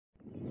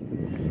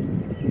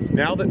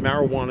Now that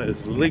marijuana is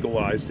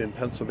legalized in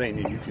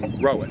Pennsylvania, you can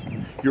grow it.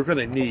 You're going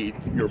to need,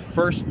 your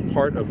first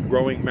part of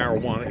growing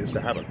marijuana is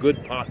to have a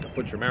good pot to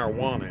put your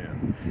marijuana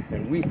in.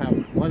 And we have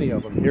plenty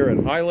of them here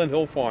at Highland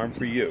Hill Farm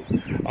for you.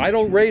 I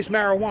don't raise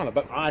marijuana,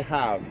 but I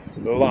have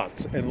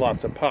lots and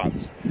lots of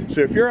pots.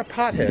 So if you're a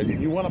pothead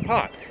and you want a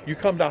pot, you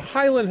come to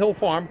Highland Hill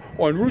Farm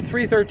on Route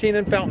 313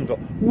 in Fountainville.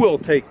 We'll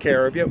take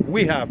care of you.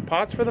 We have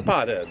pots for the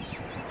potheads.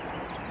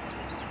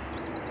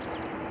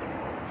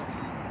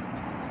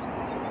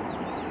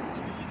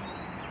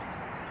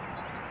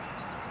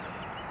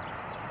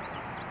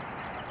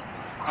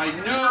 I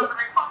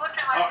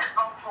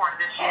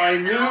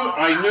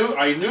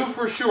knew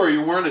for sure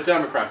you weren't a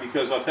Democrat,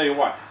 because I'll tell you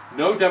why.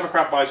 No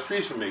Democrat buys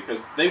trees from me because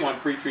they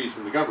want free trees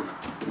from the government.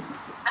 No,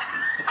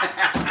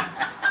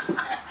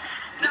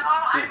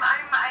 I'm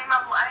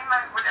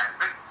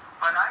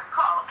what I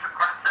call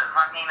progressive.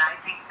 I mean, I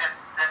think that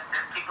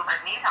there's people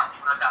that need help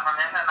from the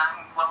government, and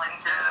I'm willing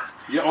to.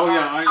 Yeah. Oh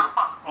yeah.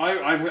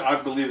 I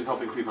believe in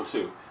helping people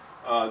too.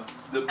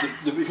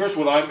 Here's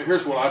what I'm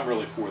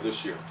really for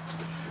this year.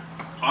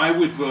 I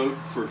would vote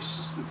for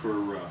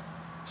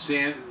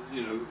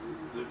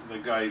the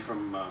guy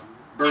from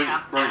Bernie.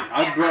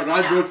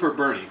 I'd vote for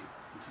Bernie.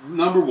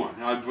 Number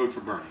one, I'd vote for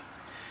Bernie.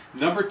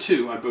 Number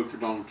two, I'd vote for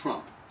Donald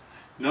Trump.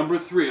 Number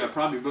three, I'd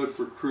probably vote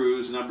for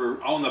Cruz.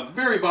 On the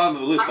very bottom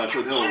of the list, I'd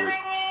put Hillary.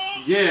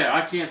 Yeah,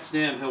 I can't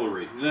stand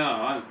Hillary. No,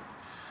 I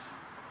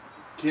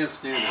can't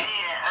stand it.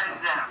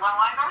 Well,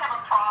 I don't have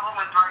a problem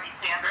with Bernie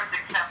Sanders,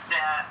 except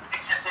that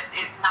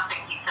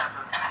nothing he says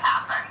is going to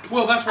happen.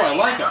 Well, that's why I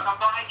like him.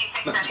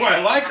 That's why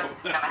I like him.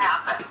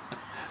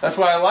 That's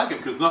why I like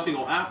him, because nothing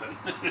will happen.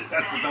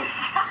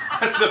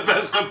 That's the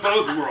best of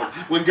both worlds.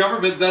 When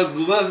government does the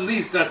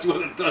least, that's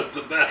when it does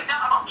the best.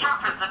 Donald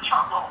Trump is the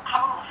total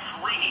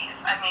sleaze.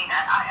 I'm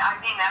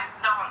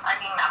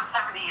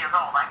 70 years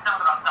old. I've known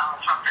about Donald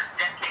Trump for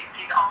decades.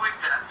 He's always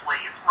been a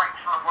sleaze, right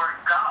from the word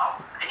go.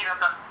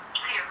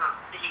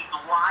 He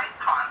lies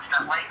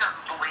constantly. He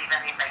doesn't believe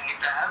anything he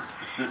says.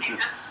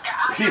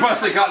 He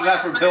must have gotten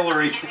that from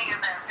Hillary.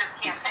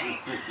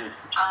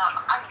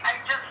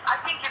 I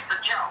think it's a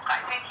joke.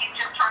 I think he's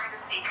just trying to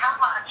see how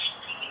much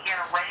he can get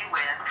away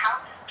with, how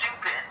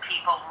stupid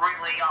people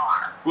really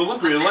are. Well,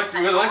 look, we're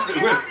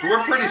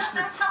pretty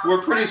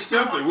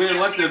stupid. We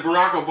elected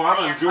Barack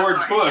Obama and George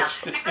Bush.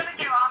 You're going to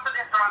get off of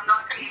this, or I'm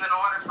not going to even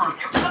order from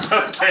you.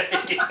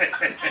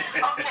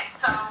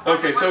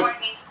 Okay, so what do I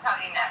need to tell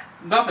you next?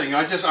 Nothing.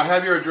 I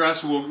have your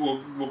address.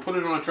 We'll put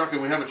it on a truck,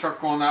 and we have a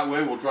truck going that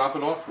way. We'll drop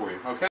it off for you.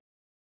 Okay.